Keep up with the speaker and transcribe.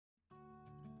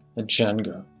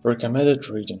Django. Recommended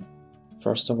reading.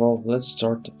 First of all, let's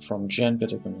start from Django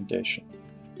documentation.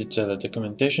 Detailed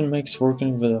documentation makes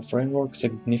working with a framework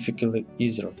significantly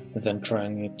easier than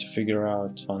trying it to figure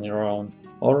out on your own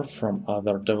or from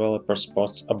other developers'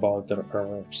 posts about their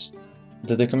errors.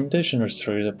 The documentation is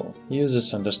readable,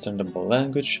 uses understandable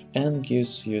language, and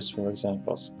gives useful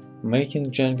examples,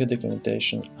 making Django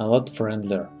documentation a lot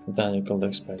friendlier than you could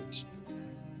expect.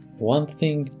 One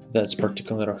thing that's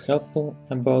particularly helpful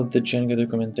about the Django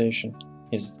documentation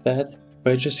is that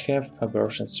pages have a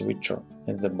version switcher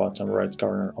in the bottom right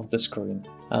corner of the screen,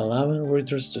 allowing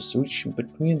readers to switch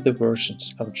between the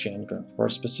versions of Django for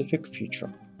a specific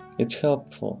feature. It's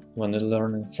helpful when you're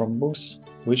learning from books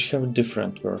which have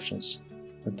different versions.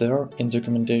 There, in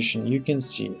documentation, you can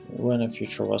see when a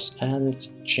feature was added,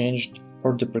 changed,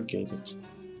 or deprecated.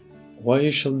 Why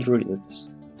you should read it?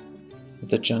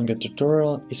 The Django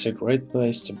tutorial is a great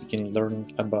place to begin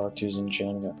learning about using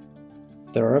Django.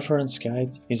 The reference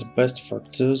guide is best for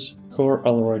those who are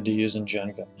already using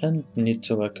Django and need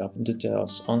to look up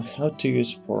details on how to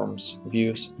use forms,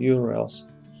 views, URLs,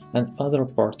 and other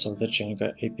parts of the Django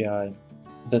API.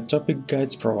 The topic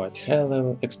guides provide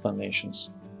high-level explanations.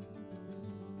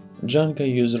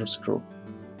 Django Users Group.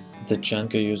 The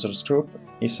Django Users Group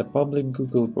is a public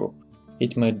Google group.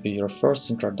 It might be your first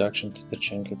introduction to the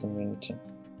Django community.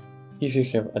 If you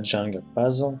have a Django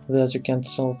puzzle that you can't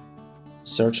solve,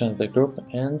 search in the group,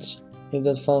 and if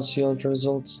that fails yield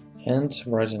results, and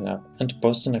writing up and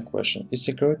posting a question is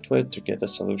a great way to get a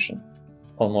solution.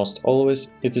 Almost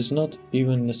always it is not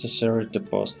even necessary to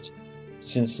post,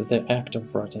 since the act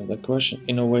of writing the question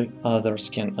in a way others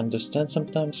can understand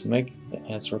sometimes makes the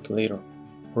answer clearer.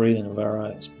 Reading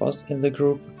various posts in the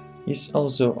group is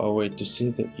also a way to see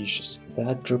the issues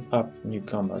that trip up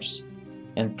newcomers,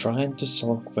 and trying to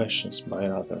solve questions by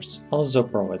others also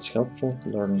provides helpful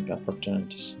learning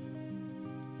opportunities.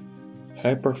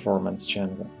 High Performance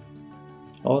Django.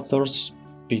 Authors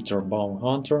Peter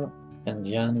Baumhunter and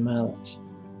Jan Mallet.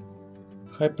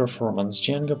 High Performance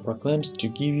Django proclaims to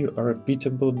give you a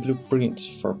repeatable blueprint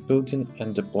for building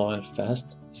and deploying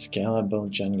fast, scalable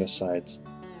Django sites.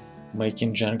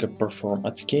 Making Django perform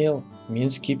at scale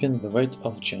means keeping the weight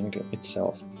of Django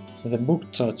itself. The book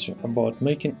taught you about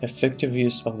making effective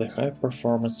use of the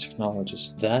high-performance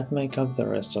technologies that make up the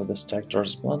rest of the stack to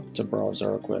respond to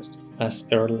browser requests as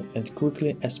early and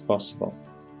quickly as possible.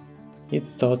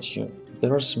 It taught you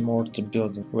there's more to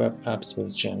building web apps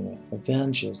with Django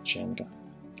than just Django.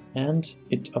 And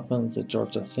it opened the door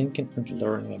to thinking and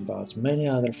learning about many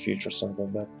other features of the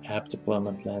web app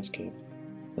deployment landscape.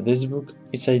 This book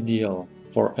is ideal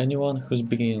for anyone who's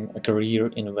beginning a career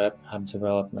in web app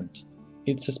development.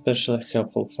 It's especially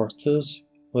helpful for those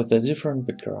with a different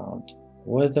background,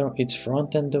 whether it's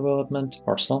front-end development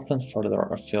or something further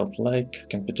afield like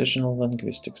computational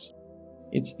linguistics.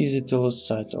 It's easy to lose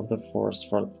sight of the forest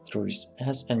for the trees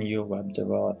as a new web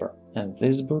developer, and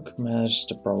this book manages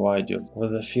to provide you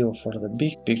with a feel for the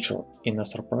big picture in a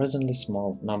surprisingly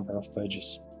small number of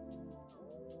pages.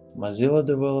 Mozilla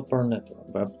Developer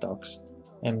Network Web Docs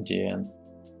 (MDN).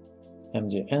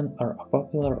 MDN are a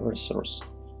popular resource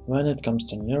when it comes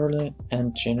to nearly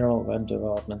and general web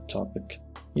development topic.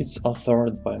 It's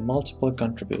authored by multiple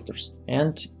contributors,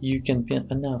 and you can be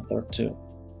an author too.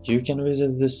 You can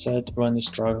visit this site when you're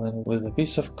struggling with a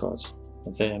piece of code.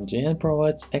 The MDN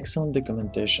provides excellent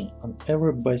documentation on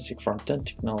every basic front-end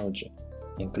technology,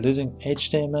 including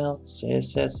HTML,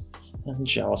 CSS, and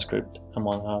JavaScript,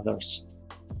 among others.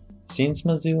 Since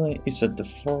Mozilla is at the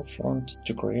forefront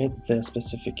to create the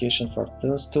specification for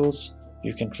those tools,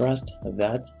 you can trust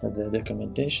that the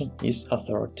documentation is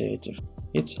authoritative.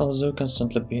 It's also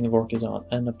constantly being worked on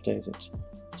and updated,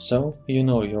 so you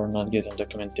know you're not getting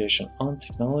documentation on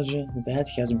technology that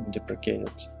has been deprecated.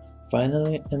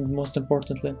 Finally, and most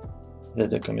importantly, the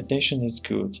documentation is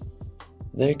good.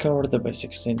 They cover the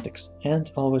basic syntax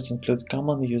and always include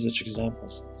common usage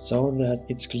examples, so that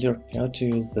it's clear how to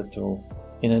use the tool.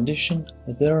 In addition,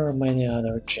 there are many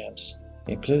other gems,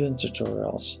 including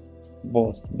tutorials,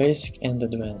 both basic and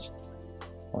advanced,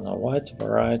 on a wide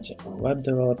variety of web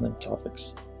development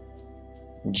topics.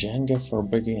 Django for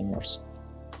beginners.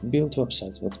 Build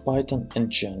websites with Python and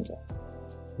Django.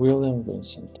 William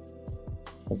Vincent.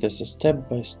 This is a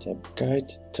step-by-step guide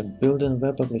to building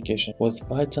web applications with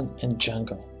Python and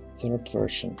Django, 3rd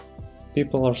version.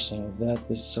 People are saying that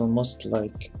this is almost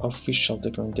like official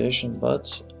documentation,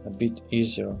 but a bit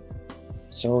easier.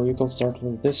 So you can start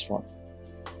with this one.